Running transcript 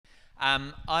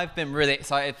I've been really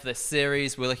excited for this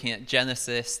series. We're looking at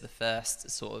Genesis, the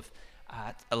first sort of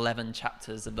 11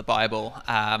 chapters of the Bible.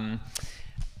 And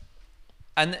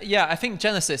yeah, I think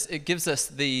Genesis, it gives us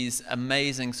these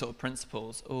amazing sort of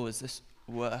principles. Oh, is this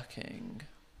working?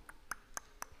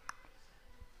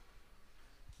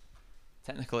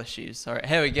 Technical issues, sorry.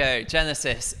 Here we go.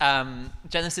 Genesis.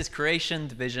 Genesis, creation,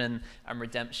 division, and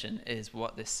redemption is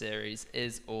what this series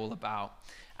is all about.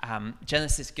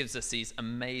 Genesis gives us these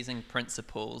amazing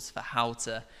principles for how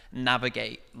to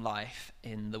navigate life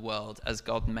in the world as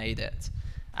God made it.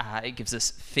 It gives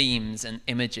us themes and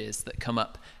images that come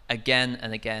up again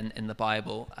and again in the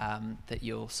Bible that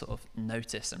you'll sort of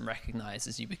notice and recognize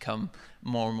as you become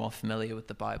more and more familiar with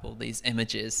the Bible. These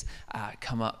images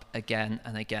come up again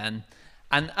and again.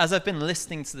 And as I've been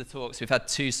listening to the talks, we've had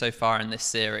 2 so far in this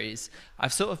series,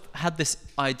 I've sort of had this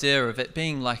idea of it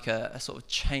being like a sort of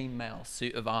chainmail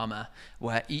suit of armor,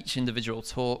 where each individual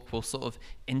talk will sort of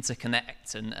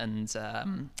interconnect and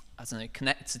I don't know,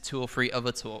 connect to 2 or 3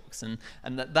 other talks, and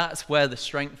that's where the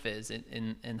strength is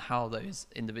in how those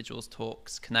individuals'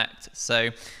 talks connect.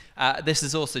 So this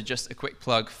is also just a quick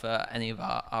plug for any of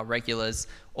our regulars.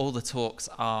 All the talks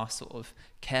are sort of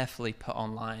carefully put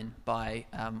online by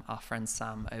our friend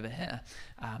Sam over here.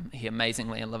 He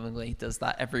amazingly and lovingly does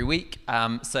that every week.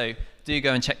 So do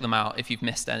go and check them out if you've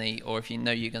missed any, or if you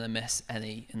know you're going to miss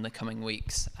any in the coming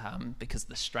weeks, because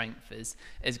the strength is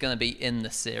going to be in the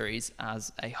series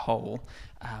as a whole,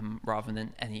 rather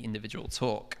than any individual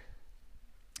talk.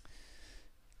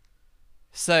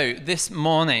 So this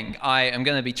morning, I am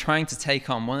going to be trying to take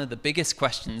on one of the biggest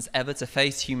questions ever to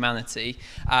face humanity,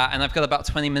 and I've got about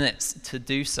 20 minutes to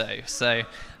do so. So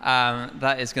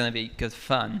that is going to be good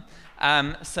fun.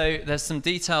 So there's some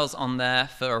details on there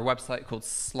for a website called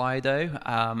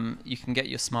Slido. You can get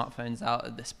your smartphones out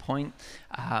at this point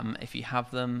if you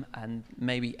have them, and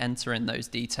maybe enter in those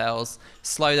details,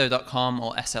 slido.com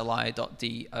or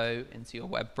sli.do into your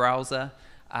web browser.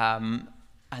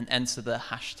 And enter the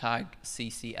hashtag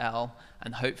CCL,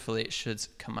 and hopefully it should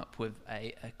come up with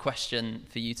a question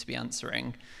for you to be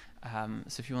answering.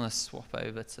 So if you want to swap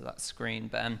over to that screen,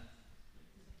 Ben.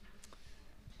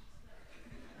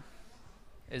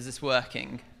 Is this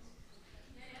working?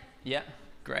 Yeah?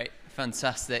 Great.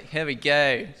 Fantastic. Here we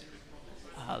go.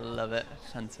 I love it.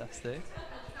 Fantastic.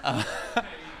 That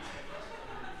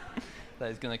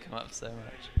is going to come up so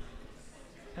much.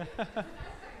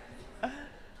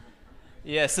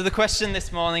 Yeah, so the question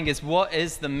this morning is, what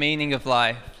is the meaning of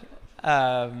life?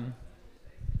 And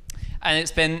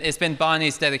it's been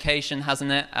Barney's dedication,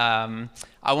 hasn't it? I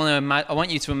want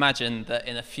you to imagine that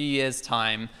in a few years'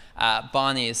 time,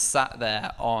 Barney is sat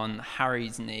there on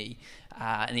Harry's knee,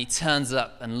 and he turns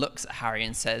up and looks at Harry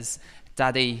and says,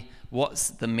 "Daddy, what's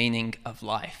the meaning of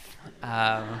life?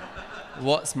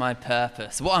 What's my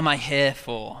purpose? What am I here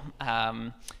for?"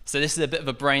 So this is a bit of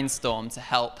a brainstorm to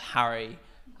help Harry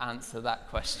answer that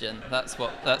question. That's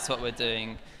what we're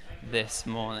doing this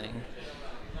morning.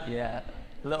 Yeah,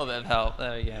 a little bit of help.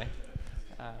 There we go.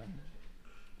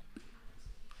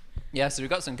 Yeah, so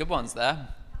we've got some good ones there.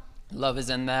 Love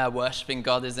is in there. Worshipping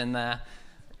God is in there.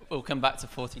 We'll come back to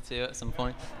 42 at some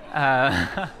point.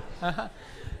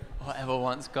 Whatever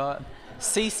wants God.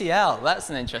 CCL, that's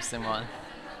an interesting one.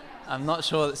 I'm not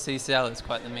sure that CCL is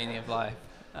quite the meaning of life.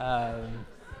 A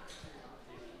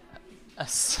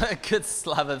good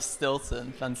slab of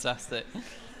Stilton, fantastic.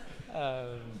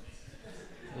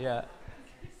 Yeah,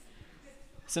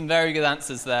 some very good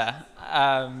answers there.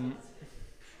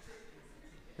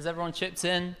 Has everyone chipped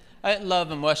in?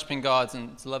 Love and worshipping God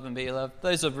and to love and be loved.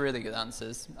 Those are really good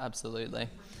answers, absolutely.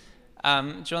 Do you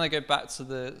want to go back to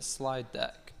the slide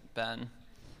deck, Ben?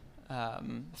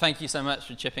 Thank you so much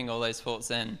for chipping all those thoughts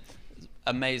in.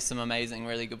 Some amazing,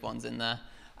 really good ones in there.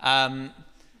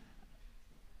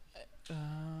 Here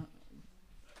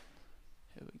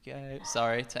we go.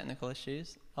 Sorry, technical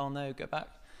issues. Oh no, go back.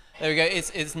 There we go.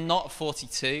 It's not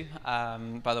 42,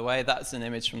 by the way. That's an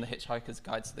image from the Hitchhiker's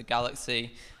Guide to the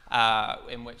Galaxy,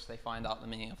 in which they find out the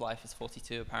meaning of life is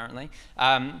 42, apparently.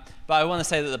 But I want to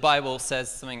say that the Bible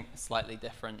says something slightly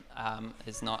different.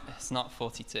 It's not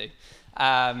 42.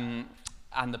 And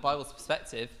the Bible's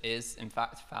perspective is, in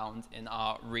fact, found in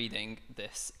our reading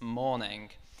this morning.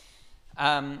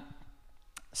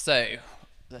 So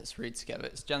let's read together.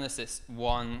 It's Genesis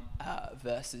 1,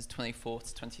 verses 24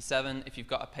 to 27. If you've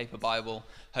got a paper Bible,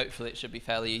 hopefully it should be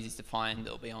fairly easy to find.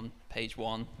 It'll be on page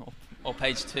 1 or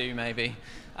page 2, maybe.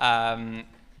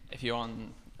 If you're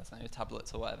on, I don't know,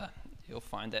 tablets or whatever, you'll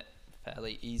find it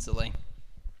fairly easily.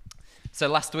 So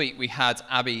last week we had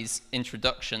Abby's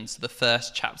introduction to the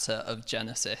first chapter of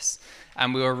Genesis,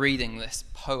 and we were reading this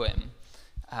poem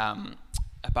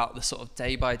about the sort of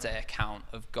day-by-day account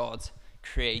of God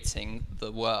creating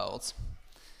the world.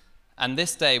 And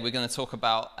this day we're going to talk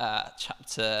about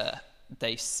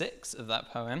day 6 of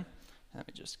that poem. Let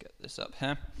me just get this up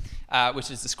here, which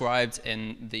is described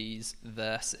in these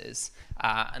verses.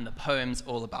 And the poem's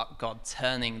all about God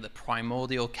turning the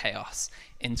primordial chaos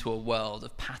into a world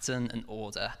of pattern and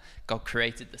order. God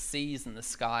created the seas and the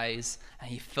skies, and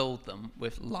he filled them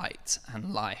with light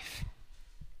and life.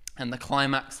 And the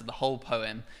climax of the whole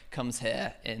poem comes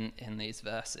here in these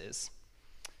verses,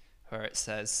 where it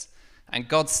says, "And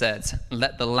God said,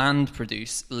 let the land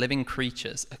produce living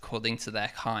creatures according to their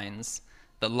kinds,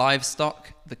 the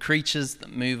livestock, the creatures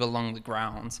that move along the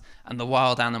ground, and the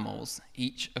wild animals,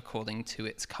 each according to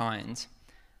its kind.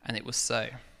 And it was so.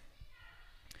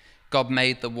 God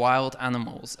made the wild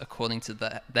animals according to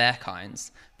their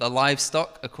kinds, the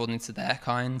livestock according to their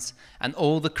kinds, and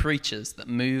all the creatures that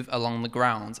move along the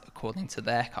ground according to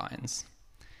their kinds.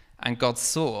 And God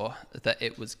saw that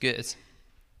it was good.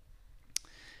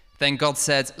 Then God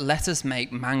said, let us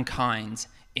make mankind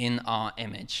in our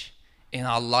image, in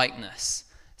our likeness,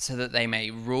 so that they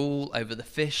may rule over the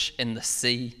fish in the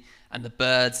sea and the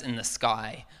birds in the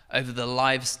sky, over the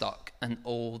livestock and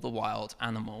all the wild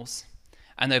animals,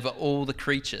 and over all the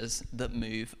creatures that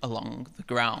move along the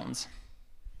ground."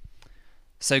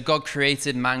 So God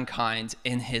created mankind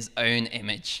in his own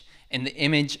image. In the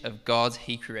image of God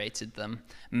he created them.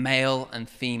 Male and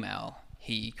female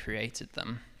he created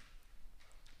them.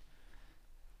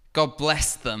 God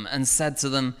blessed them and said to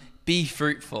them, "Be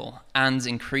fruitful and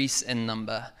increase in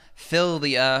number. Fill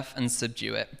the earth and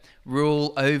subdue it.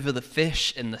 Rule over the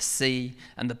fish in the sea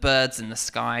and the birds in the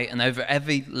sky and over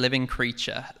every living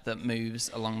creature that moves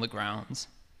along the ground."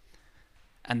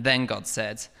 And then God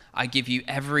said, "I give you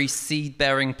every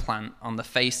seed-bearing plant on the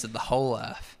face of the whole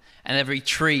earth, and every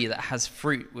tree that has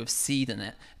fruit with seed in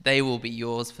it, they will be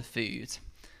yours for food.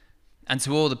 And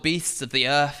to all the beasts of the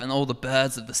earth and all the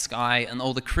birds of the sky and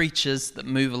all the creatures that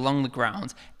move along the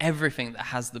ground, everything that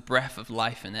has the breath of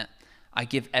life in it, I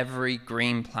give every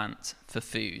green plant for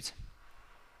food."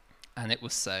 And it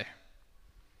was so.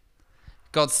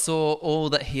 God saw all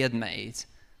that he had made,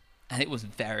 and it was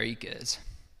very good.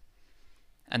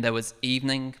 And there was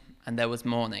evening and there was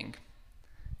morning,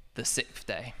 the 6th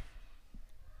day.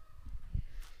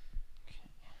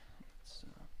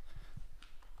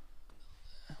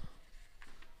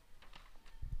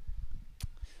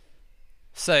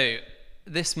 So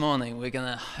this morning we're going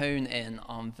to hone in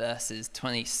on verses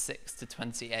 26 to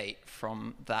 28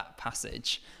 from that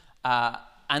passage.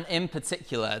 And in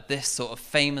particular, this sort of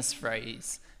famous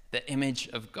phrase, the image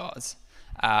of God,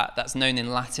 that's known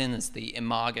in Latin as the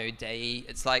Imago Dei.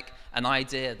 It's like an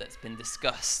idea that's been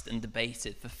discussed and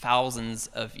debated for thousands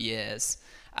of years.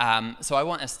 So I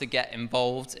want us to get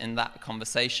involved in that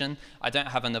conversation. I don't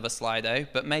have another Slido,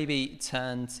 but maybe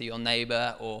turn to your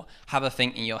neighbor or have a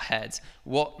think in your head.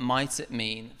 What might it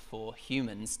mean for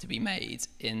humans to be made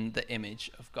in the image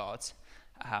of God?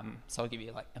 So I'll give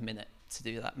you like a minute to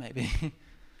do that maybe.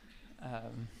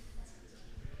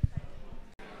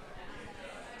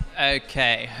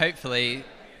 Okay, hopefully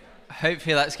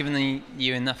that's given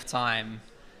you enough time.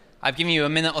 I've given you a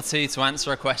minute or two to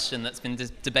answer a question that's been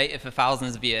debated for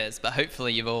thousands of years, but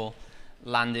hopefully you've all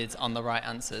landed on the right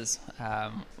answers.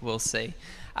 We'll see.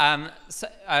 There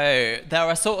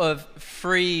are sort of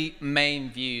 3 main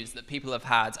views that people have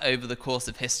had over the course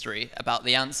of history about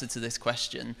the answer to this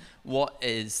question: what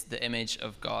is the image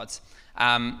of God?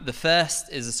 The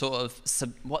first is a sort of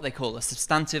what they call a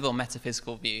substantive or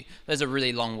metaphysical view. Those are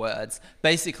really long words.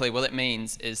 Basically, what it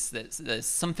means is that there's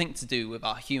something to do with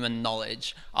our human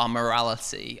knowledge, our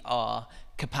morality, our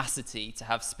capacity to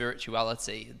have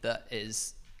spirituality that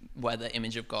is where the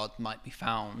image of God might be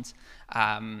found.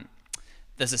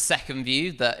 There's a second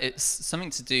view that it's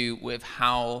something to do with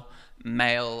how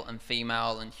male and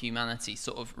female and humanity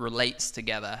sort of relates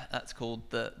together. That's called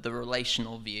the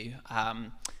relational view.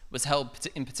 Was held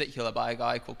in particular by a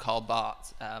guy called Karl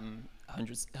Barth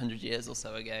 100 years or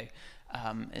so ago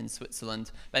in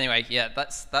Switzerland. But anyway, yeah,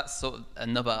 that's sort of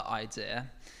another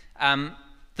idea.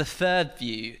 The third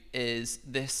view is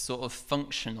this sort of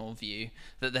functional view,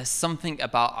 that there's something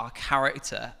about our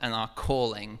character and our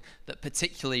calling that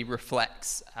particularly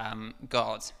reflects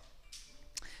God.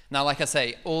 Now, like I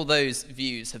say, all those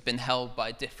views have been held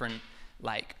by different,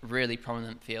 like, really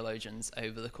prominent theologians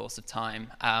over the course of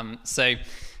time. So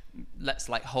let's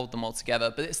hold them all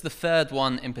together. But it's the third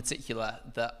one in particular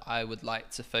that I would like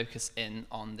to focus in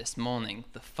on this morning,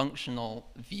 the functional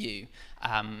view.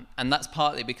 And that's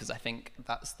partly because I think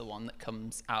that's the one that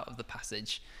comes out of the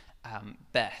passage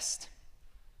best.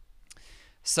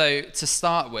 So to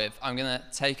start with, I'm going to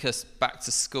take us back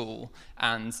to school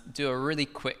and do a really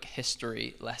quick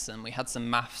history lesson. We had some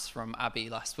maths from Abby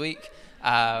last week.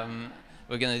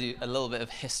 We're going to do a little bit of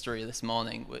history this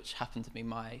morning, which happened to be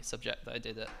my subject that I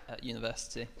did at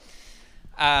university.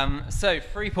 So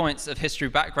 3 points of history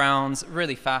backgrounds,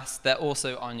 really fast. They're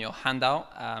also on your handout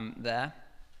there.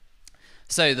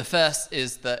 So the first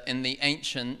is that in the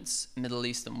ancient Middle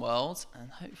Eastern world, and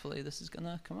hopefully this is going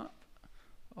to come up.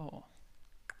 Oh.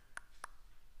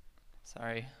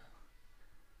 Sorry.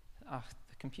 Oh,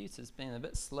 the computer's being a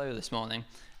bit slow this morning.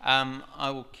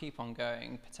 I will keep on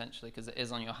going, potentially, because it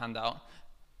is on your handout.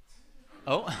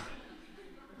 Oh,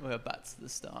 we're back to the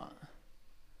start.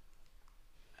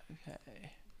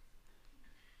 Okay.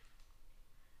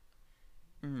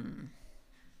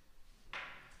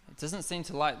 It doesn't seem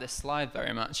to like this slide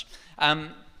very much.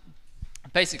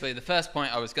 Basically, the first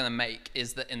point I was going to make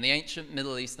is that in the ancient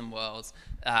Middle Eastern world,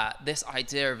 this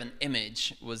idea of an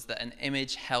image was that an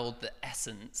image held the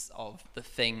essence of the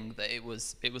thing that it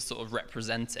was sort of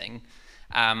representing.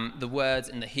 The word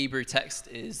in the Hebrew text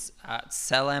is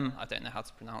tselem. I don't know how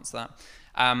to pronounce that.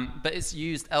 But it's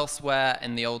used elsewhere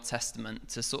in the Old Testament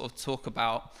to sort of talk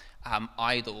about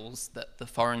idols that the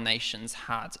foreign nations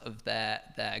had of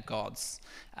their gods.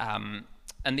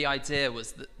 And the idea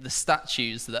was that the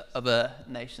statues that other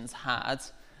nations had,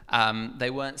 they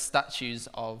weren't statues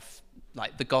of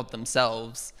like the god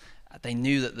themselves. They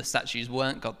knew that the statues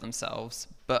weren't God themselves,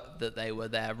 but that they were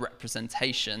their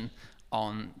representation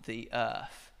on the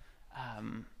earth.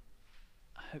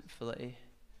 Hopefully.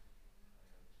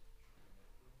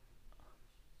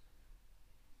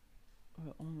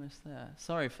 We're almost there.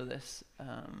 Sorry for this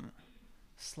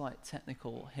slight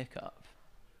technical hiccup.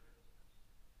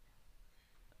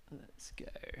 Let's go.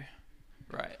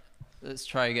 Right. Let's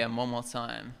try again one more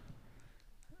time.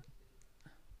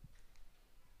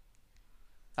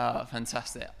 Oh,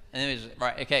 fantastic.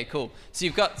 Right, okay, cool. So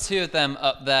you've got two of them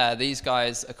up there. These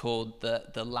guys are called the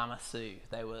Lamassu.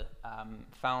 They were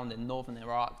found in northern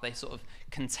Iraq. They sort of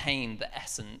contain the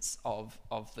essence of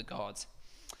the god.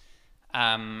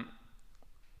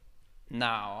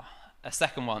 Now, a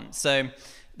second one. So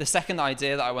the second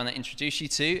idea that I want to introduce you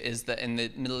to is that in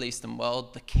the Middle Eastern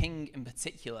world, the king in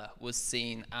particular was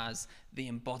seen as the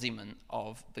embodiment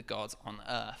of the god on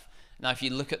earth. Now, if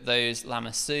you look at those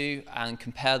Lamassu and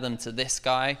compare them to this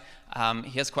guy,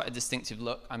 he has quite a distinctive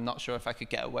look. I'm not sure if I could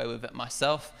get away with it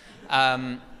myself.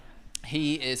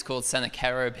 He is called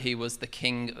Sennacherib. He was the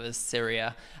king of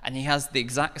Assyria, and he has the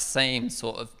exact same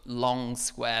sort of long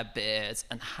square beard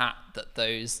and hat that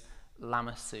those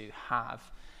Lamassu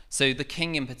have. So the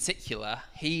king in particular,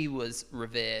 he was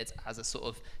revered as a sort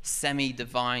of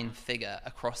semi-divine figure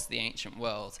across the ancient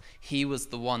world. He was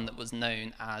the one that was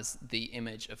known as the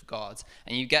image of God.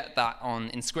 And you get that on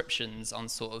inscriptions on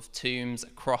sort of tombs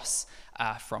across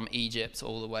from Egypt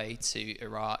all the way to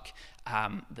Iraq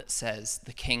that says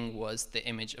the king was the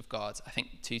image of God. I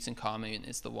think Tutankhamun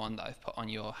is the one that I've put on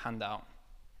your handout.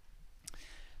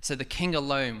 So the king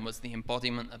alone was the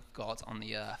embodiment of God on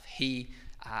the earth.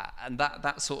 And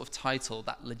that sort of title,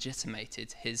 that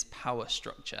legitimated his power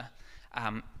structure.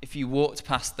 If you walked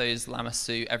past those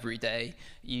Lamassu every day,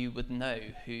 you would know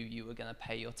who you were going to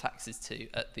pay your taxes to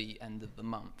at the end of the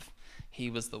month.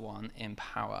 He was the one in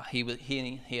power.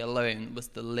 He alone was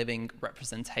the living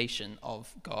representation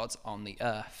of God on the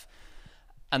earth.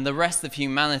 And the rest of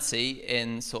humanity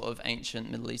in sort of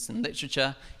ancient Middle Eastern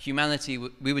literature, humanity,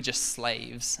 we were just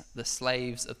slaves, the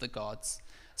slaves of the gods.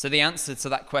 So the answer to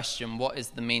that question, what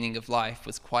is the meaning of life,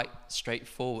 was quite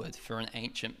straightforward for an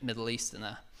ancient Middle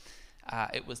Easterner.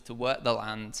 It was to work the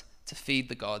land, to feed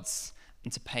the gods,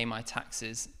 and to pay my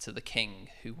taxes to the king,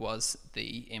 who was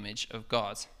the image of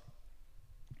God.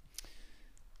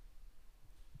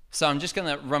 So I'm just going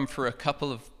to run through a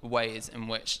couple of ways in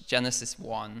which Genesis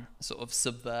 1 sort of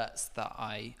subverts that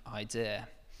idea.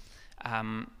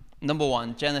 Number one,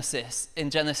 in Genesis,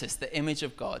 the image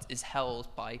of God is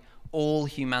held by all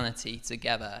humanity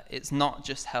together. It's not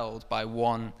just held by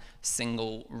one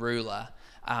single ruler.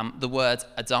 The word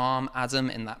Adam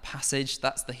in that passage,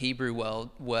 that's the Hebrew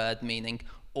word meaning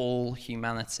all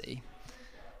humanity.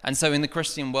 And so in the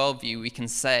Christian worldview, we can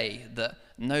say that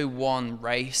no one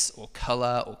race or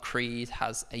color or creed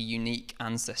has a unique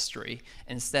ancestry.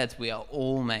 Instead, we are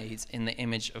all made in the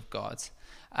image of God.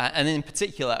 And in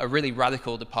particular, a really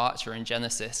radical departure in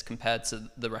Genesis compared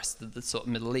to the rest of the sort of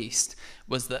Middle East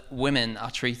was that women are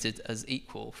treated as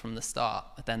equal from the start.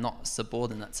 They're not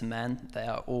subordinate to men. They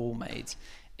are all made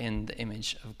in the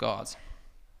image of God,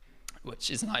 which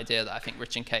is an idea that I think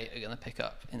Rich and Kate are going to pick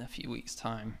up in a few weeks'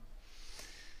 time.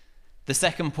 The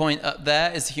second point up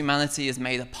there is humanity is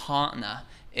made a partner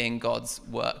in God's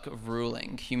work of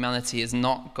ruling. Humanity is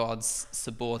not God's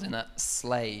subordinate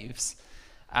slaves.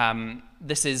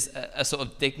 This is a sort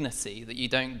of dignity that you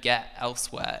don't get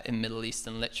elsewhere in Middle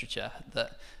Eastern literature,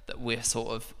 that we're sort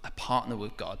of a partner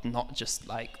with God, not just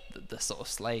like the sort of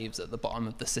slaves at the bottom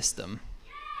of the system.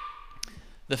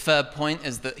 The third point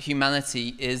is that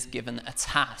humanity is given a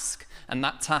task, and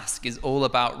that task is all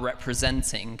about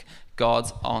representing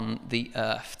God on the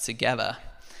earth together.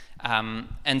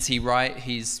 N.T. Wright,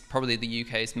 he's probably the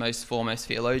UK's most foremost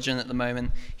theologian at the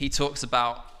moment. He talks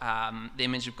about the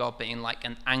image of God being like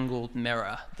an angled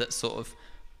mirror that sort of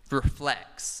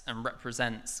reflects and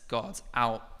represents God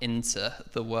out into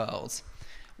the world.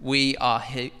 We are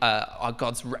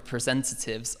God's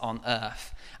representatives on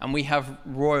earth, and we have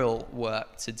royal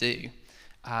work to do.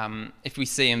 If we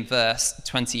see in verse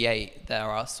 28, there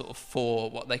are sort of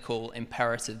 4 what they call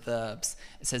imperative verbs.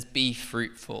 It says, be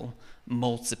fruitful,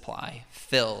 multiply,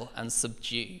 fill, and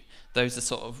subdue. Those are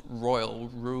sort of royal,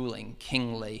 ruling,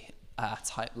 kingly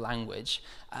type language,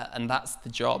 and that's the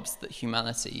jobs that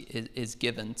humanity is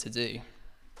given to do.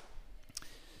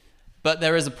 But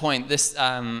there is a point. This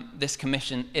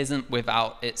commission isn't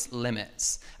without its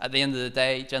limits. At the end of the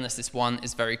day, Genesis 1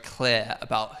 is very clear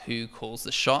about who calls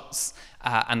the shots,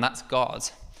 and that's God.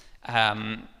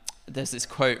 There's this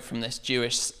quote from this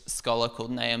Jewish scholar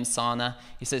called Nahum Sana.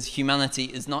 He says, humanity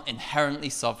is not inherently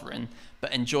sovereign,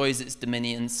 but enjoys its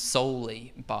dominion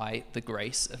solely by the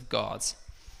grace of God.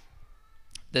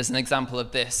 There's an example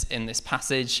of this in this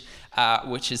passage,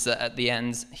 which is that at the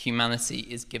end, humanity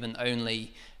is given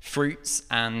only fruits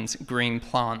and green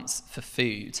plants for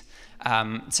food.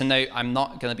 To note, I'm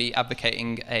not going to be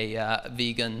advocating a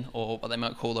vegan or what they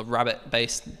might call a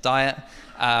rabbit-based diet.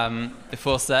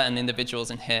 Before certain individuals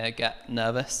in here get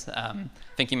nervous,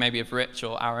 thinking maybe of Rich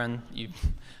or Aaron, you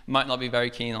might not be very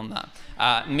keen on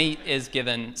that. Meat is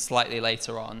given slightly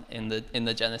later on in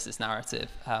the Genesis narrative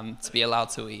to be allowed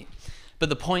to eat. But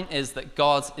the point is that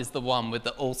God is the one with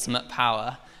the ultimate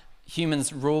power.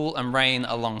 Humans rule and reign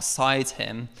alongside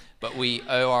him, but we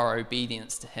owe our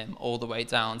obedience to him all the way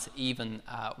down to even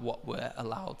what we're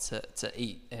allowed to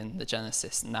eat in the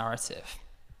Genesis narrative.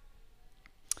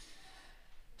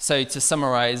 So to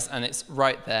summarize, and it's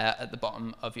right there at the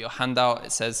bottom of your handout,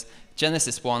 it says,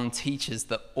 Genesis 1 teaches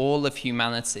that all of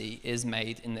humanity is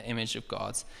made in the image of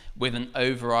God with an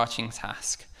overarching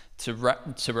task to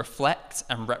reflect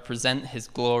and represent his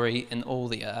glory in all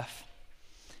the earth,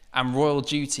 and royal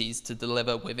duties to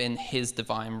deliver within his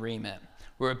divine remit.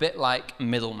 We're a bit like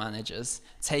middle managers,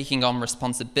 taking on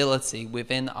responsibility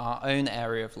within our own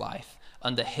area of life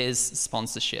under his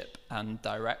sponsorship and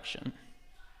direction.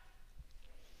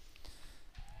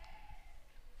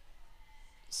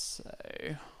 So,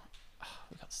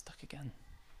 we got stuck again.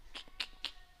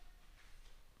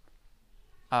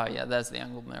 Oh yeah, there's the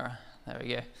angled mirror. There we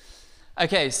go.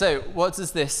 Okay, so what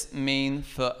does this mean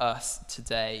for us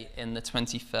today in the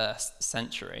 21st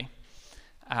century?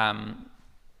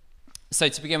 So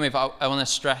to begin with, I want to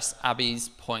stress Abby's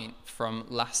point from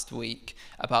last week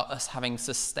about us having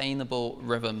sustainable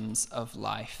rhythms of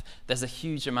life. There's a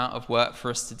huge amount of work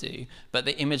for us to do, but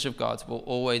the image of God will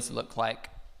always look like,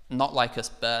 not like us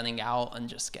burning out and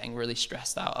just getting really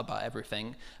stressed out about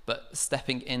everything, but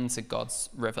stepping into God's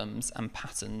rhythms and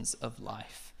patterns of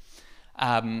life.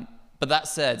 But that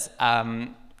said,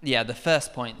 the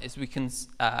first point is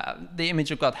the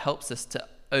image of God helps us to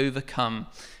overcome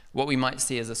what we might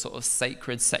see as a sort of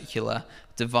sacred secular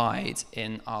divide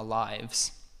in our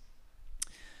lives.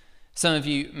 Some of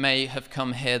you may have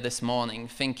come here this morning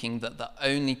thinking that the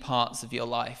only parts of your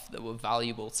life that were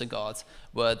valuable to God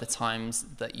were the times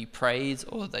that you prayed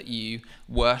or that you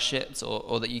worshipped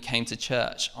or that you came to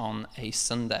church on a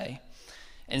Sunday.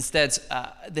 Instead,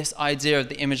 this idea of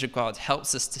the image of God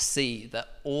helps us to see that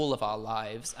all of our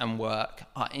lives and work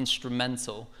are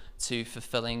instrumental to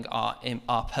fulfilling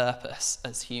our purpose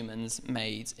as humans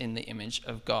made in the image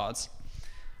of God.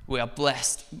 We are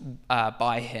blessed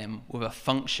by him with a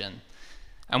function,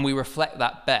 and we reflect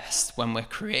that best when we're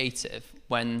creative,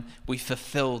 when we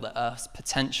fulfill the earth's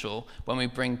potential, when we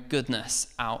bring goodness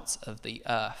out of the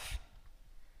earth.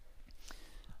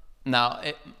 Now,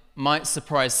 it might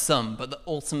surprise some, but the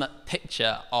ultimate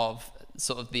picture of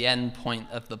sort of the end point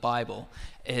of the Bible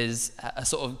is a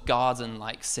sort of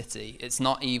garden-like city. It's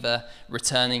not either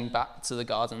returning back to the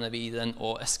Garden of Eden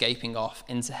or escaping off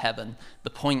into heaven. The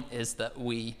point is that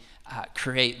we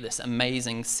create this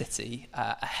amazing city,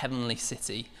 a heavenly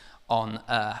city on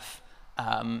earth.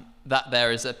 that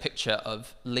there is a picture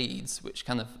of Leeds, which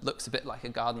kind of looks a bit like a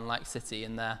garden-like city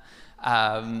in there.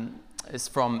 It's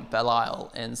from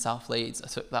Belle-Isle in South Leeds. I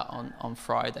took that on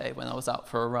Friday when I was out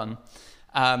for a run.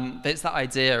 But it's that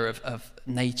idea of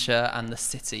nature and the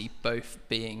city both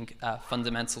being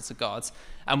fundamental to God.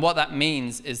 And what that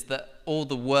means is that all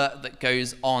the work that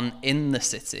goes on in the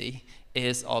city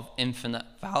is of infinite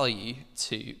value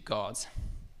to God.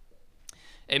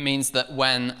 It means that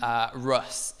when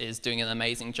Russ is doing an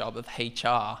amazing job of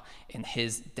HR in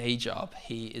his day job,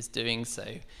 he is doing so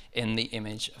in the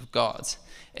image of God.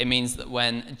 It means that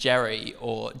when Jerry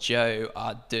or Joe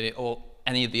are doing, or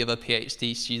any of the other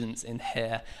PhD students in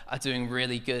here are doing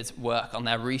really good work on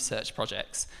their research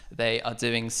projects, they are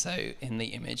doing so in the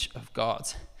image of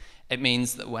God. It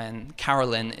means that when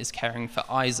Carolyn is caring for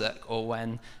Isaac, or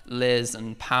when Liz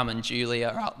and Pam and Julie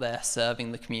are out there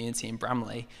serving the community in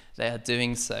Bramley, they are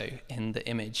doing so in the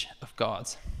image of God.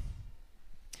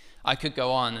 I could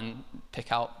go on and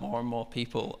pick out more and more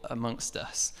people amongst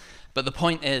us, but the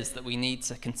point is that we need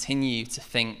to continue to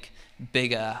think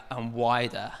bigger and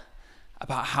wider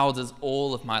about how does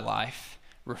all of my life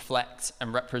reflect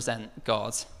and represent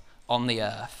God on the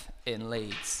earth in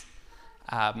Leeds.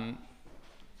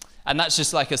 And that's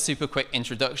just like a super quick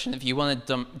introduction. If you want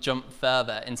to jump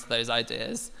further into those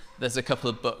ideas, there's a couple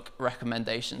of book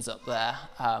recommendations up there.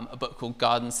 A book called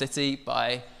Garden City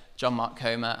by John Mark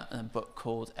Comer, and a book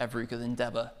called Every Good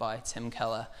Endeavour by Tim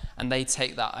Keller. And they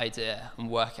take that idea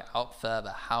and work it out further,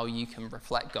 how you can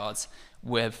reflect God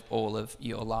with all of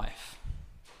your life.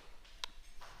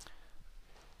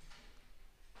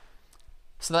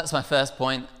 So that's my first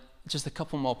point. Just a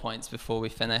couple more points before we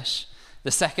finish. The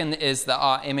second is that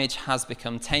our image has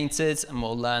become tainted, and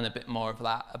we'll learn a bit more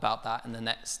about that in the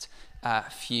next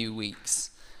few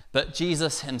weeks. But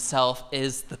Jesus himself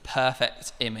is the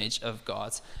perfect image of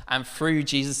God, and through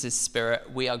Jesus'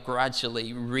 Spirit, we are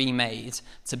gradually remade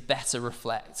to better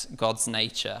reflect God's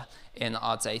nature in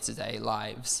our day-to-day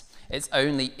lives. It's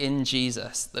only in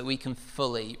Jesus that we can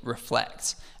fully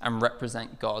reflect and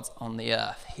represent God on the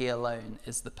earth. He alone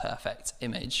is the perfect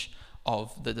image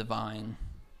of the divine.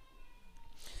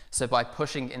 So by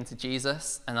pushing into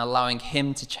Jesus and allowing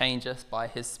him to change us by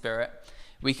his Spirit,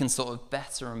 we can sort of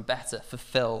better and better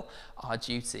fulfill our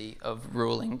duty of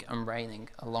ruling and reigning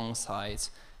alongside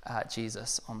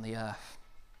Jesus on the earth.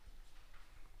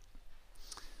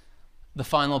 The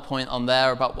final point on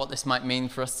there about what this might mean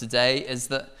for us today is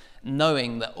that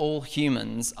knowing that all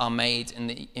humans are made in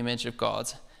the image of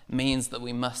God means that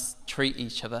we must treat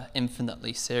each other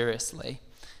infinitely seriously.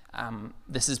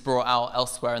 This is brought out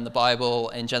elsewhere in the Bible.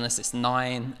 In Genesis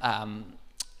 9,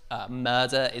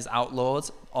 murder is outlawed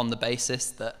on the basis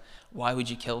that why would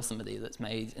you kill somebody that's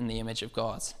made in the image of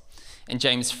God? In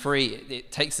James 3,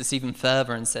 it takes this even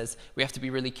further and says we have to be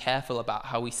really careful about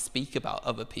how we speak about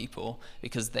other people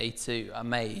because they too are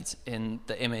made in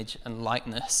the image and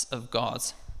likeness of God.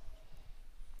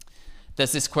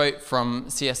 There's this quote from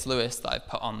C.S. Lewis that I've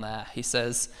put on there. He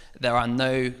says, "There are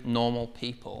no normal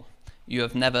people. You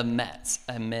have never met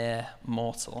a mere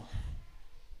mortal."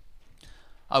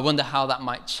 I wonder how that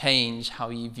might change how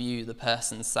you view the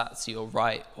person sat to your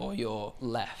right or your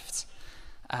left.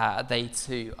 They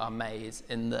too are made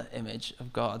in the image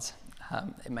of God.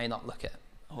 It may not look it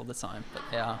all the time, but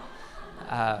they are.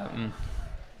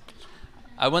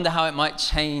 I wonder how it might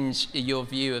change your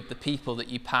view of the people that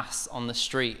you pass on the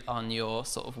street on your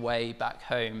sort of way back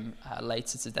home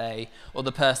later today, or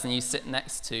the person you sit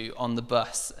next to on the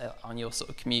bus on your sort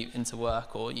of commute into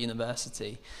work or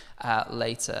university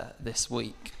later this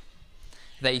week.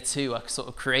 They too are sort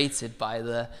of created by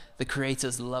the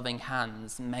Creator's loving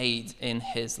hands, made in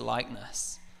his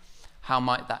likeness. How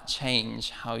might that change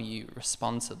how you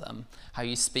respond to them, how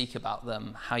you speak about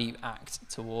them, how you act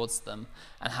towards them,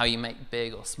 and how you make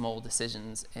big or small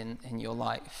decisions in your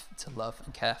life to love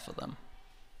and care for them?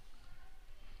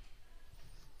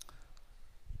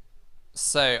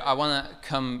 So I want to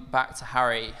come back to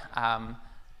Harry.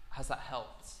 Has that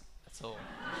helped at all?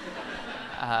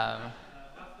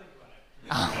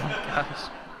 Oh my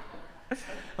gosh.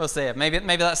 We'll see. Maybe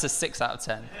that's a 6 out of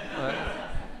 10.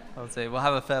 We'll see. We'll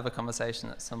have a further conversation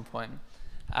at some point.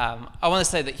 I want to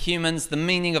say that the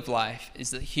meaning of life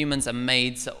is that humans are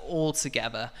made to all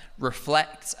together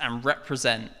reflect and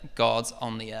represent God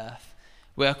on the earth.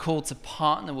 We are called to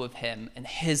partner with him in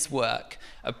his work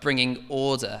of bringing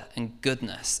order and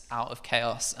goodness out of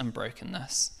chaos and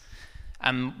brokenness.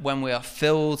 And when we are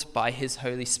filled by his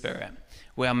Holy Spirit,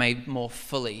 we are made more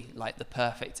fully like the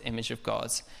perfect image of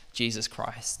God, Jesus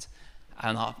Christ.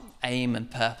 And our aim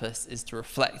and purpose is to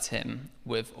reflect him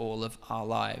with all of our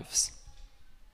lives.